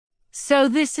So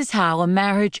this is how a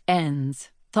marriage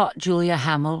ends, thought Julia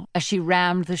Hamill as she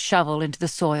rammed the shovel into the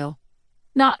soil.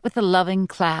 Not with the loving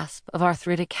clasp of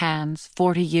arthritic hands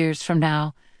 40 years from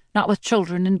now, not with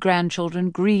children and grandchildren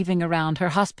grieving around her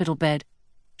hospital bed.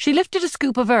 She lifted a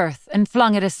scoop of earth and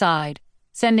flung it aside,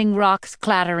 sending rocks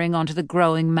clattering onto the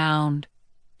growing mound.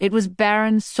 It was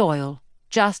barren soil,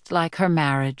 just like her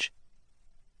marriage.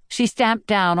 She stamped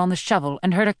down on the shovel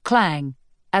and heard a clang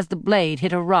as the blade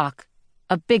hit a rock,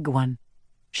 a big one.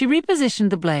 She repositioned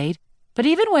the blade, but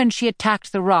even when she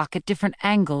attacked the rock at different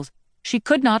angles, she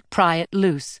could not pry it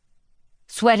loose.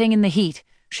 Sweating in the heat,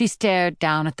 she stared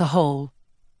down at the hole.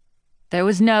 There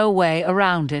was no way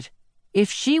around it.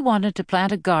 If she wanted to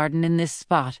plant a garden in this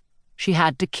spot, she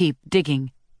had to keep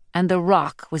digging, and the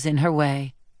rock was in her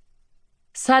way.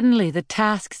 Suddenly the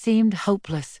task seemed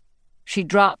hopeless. She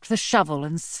dropped the shovel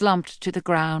and slumped to the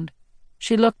ground.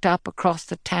 She looked up across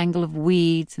the tangle of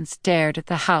weeds and stared at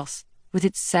the house with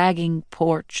its sagging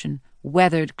porch and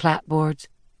weathered clapboards.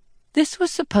 This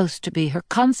was supposed to be her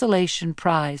consolation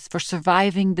prize for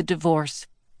surviving the divorce.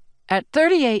 At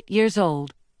 38 years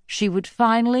old, she would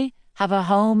finally have a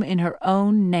home in her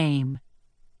own name.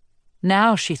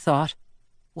 Now, she thought,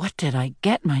 what did I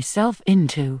get myself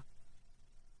into?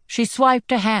 She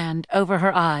swiped a hand over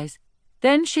her eyes.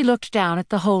 Then she looked down at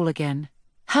the hole again.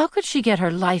 How could she get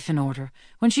her life in order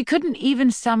when she couldn't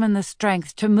even summon the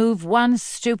strength to move one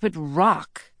stupid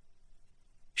rock?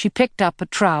 She picked up a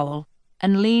trowel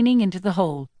and, leaning into the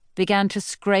hole, began to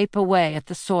scrape away at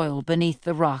the soil beneath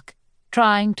the rock,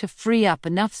 trying to free up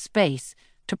enough space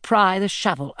to pry the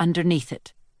shovel underneath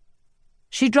it.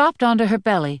 She dropped onto her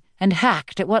belly and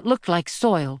hacked at what looked like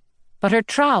soil, but her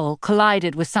trowel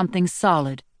collided with something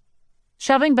solid.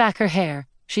 Shoving back her hair,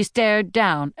 she stared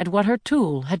down at what her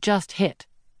tool had just hit.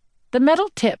 The metal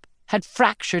tip had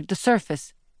fractured the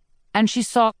surface, and she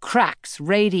saw cracks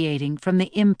radiating from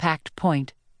the impact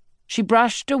point. She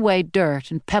brushed away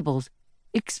dirt and pebbles,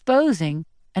 exposing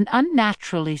an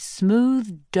unnaturally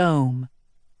smooth dome.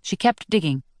 She kept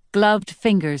digging, gloved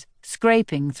fingers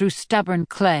scraping through stubborn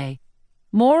clay.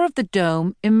 More of the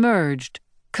dome emerged,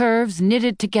 curves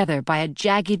knitted together by a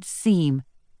jagged seam.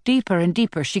 Deeper and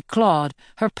deeper she clawed,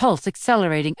 her pulse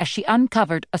accelerating as she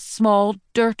uncovered a small,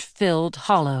 dirt-filled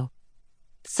hollow.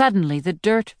 Suddenly the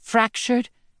dirt fractured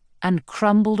and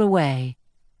crumbled away.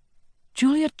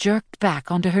 Julia jerked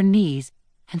back onto her knees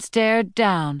and stared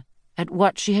down at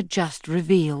what she had just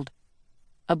revealed.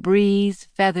 A breeze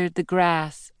feathered the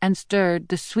grass and stirred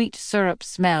the sweet syrup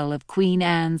smell of Queen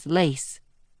Anne's lace.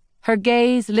 Her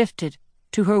gaze lifted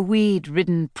to her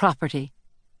weed-ridden property.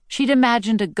 She'd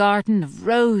imagined a garden of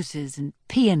roses and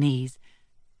peonies.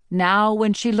 Now,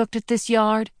 when she looked at this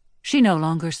yard, she no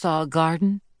longer saw a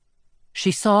garden.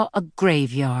 She saw a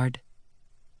graveyard.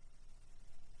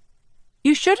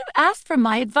 "You should have asked for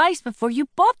my advice before you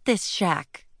bought this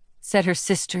shack," said her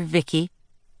sister Vicky.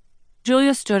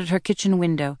 Julia stood at her kitchen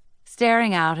window,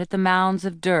 staring out at the mounds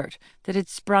of dirt that had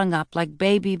sprung up like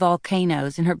baby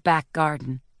volcanoes in her back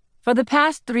garden. For the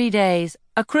past 3 days,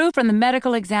 a crew from the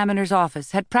medical examiner's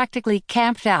office had practically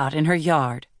camped out in her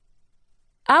yard.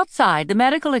 Outside, the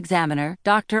medical examiner,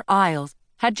 Dr. Isles,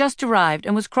 had just arrived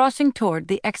and was crossing toward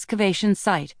the excavation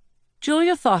site.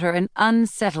 Julia thought her an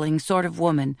unsettling sort of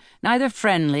woman, neither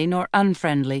friendly nor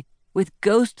unfriendly, with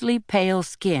ghostly pale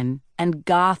skin and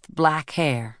goth black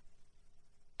hair.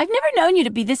 "I've never known you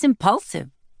to be this impulsive,"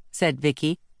 said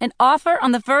Vicky. "An offer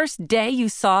on the first day you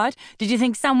saw it? Did you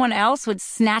think someone else would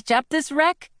snatch up this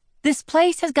wreck? This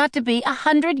place has got to be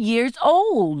 100 years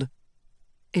old."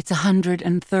 "It's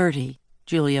 130,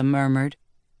 Julia murmured.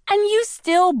 "And you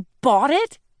still bought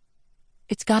it?"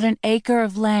 "It's got an acre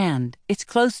of land. It's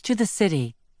close to the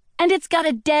city." "And it's got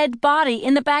a dead body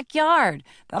in the backyard.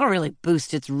 That'll really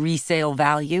boost its resale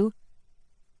value."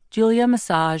 Julia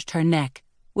massaged her neck,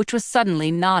 which was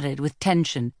suddenly knotted with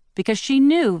tension, because she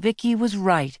knew Vicky was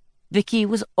right. Vicky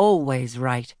was always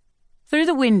right. Through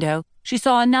the window, she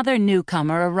saw another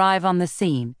newcomer arrive on the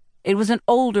scene. It was an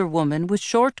older woman with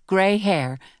short gray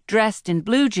hair, dressed in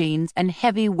blue jeans and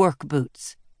heavy work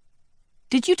boots.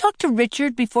 "Did you talk to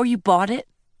Richard before you bought it?"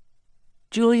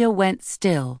 Julia went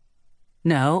still.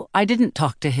 "No, I didn't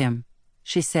talk to him,"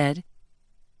 she said.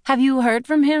 "Have you heard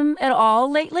from him at all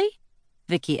lately?"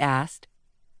 Vicky asked.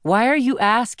 "Why are you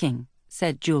asking?"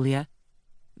 said Julia.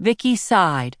 Vicky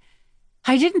sighed.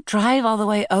 "I didn't drive all the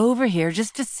way over here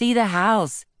just to see the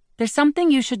house. There's something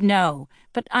you should know,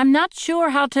 but I'm not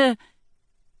sure how to—"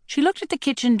 She looked at the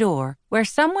kitchen door, where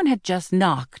someone had just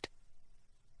knocked.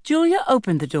 Julia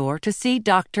opened the door to see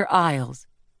Dr. Isles.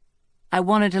 "I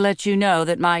wanted to let you know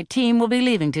that my team will be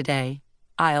leaving today,"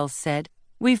 Isles said.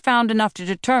 We've found enough to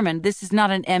determine this is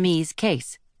not an ME's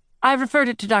case. I've referred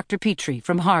it to Dr. Petrie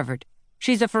from Harvard.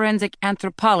 She's a forensic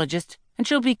anthropologist, and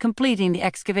she'll be completing the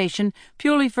excavation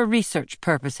purely for research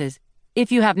purposes,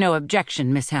 if you have no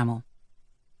objection, Miss Hamill.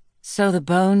 So the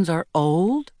bones are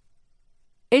old?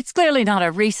 It's clearly not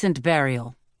a recent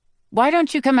burial. Why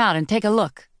don't you come out and take a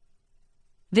look?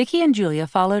 Vicky and Julia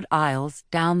followed Isles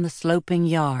down the sloping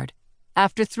yard.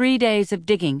 After 3 days of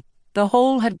digging, the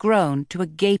hole had grown to a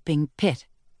gaping pit.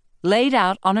 Laid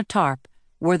out on a tarp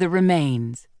were the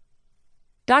remains.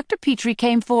 Dr. Petrie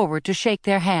came forward to shake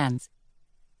their hands.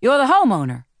 "You're the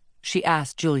homeowner?" she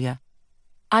asked Julia.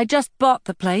 "I just bought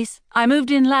the place. I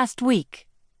moved in last week."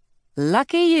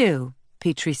 "Lucky you,"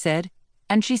 Petrie said,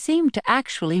 and she seemed to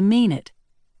actually mean it.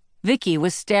 Vicky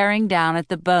was staring down at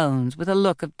the bones with a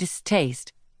look of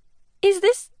distaste. "Is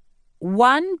this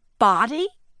one body?"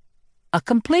 "A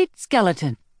complete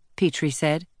skeleton," Petrie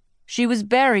said. "She was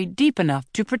buried deep enough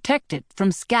to protect it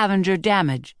from scavenger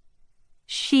damage."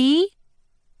 "She?"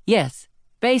 "Yes.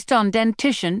 Based on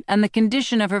dentition and the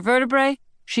condition of her vertebrae,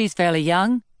 she's fairly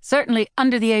young, certainly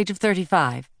under the age of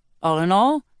 35. All in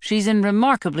all, she's in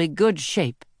remarkably good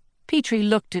shape." Petrie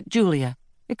looked at Julia.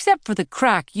 "Except for the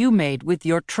crack you made with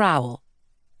your trowel."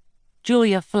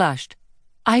 Julia flushed.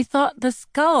 "I thought the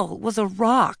skull was a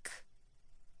rock."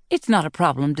 "It's not a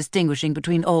problem distinguishing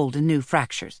between old and new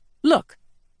fractures. Look."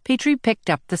 Petrie picked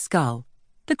up the skull.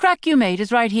 "The crack you made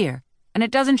is right here, and it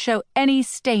doesn't show any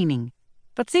staining.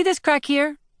 But see this crack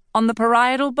here, on the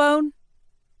parietal bone?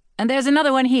 And there's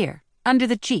another one here, under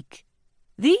the cheek.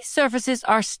 These surfaces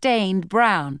are stained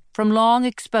brown from long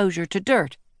exposure to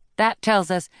dirt. That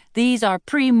tells us these are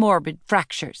premorbid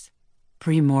fractures."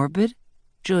 "Premorbid?"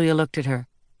 Julia looked at her.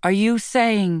 "Are you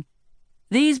saying—"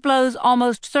 "These blows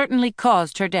almost certainly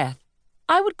caused her death.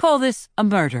 I would call this a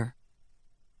murder."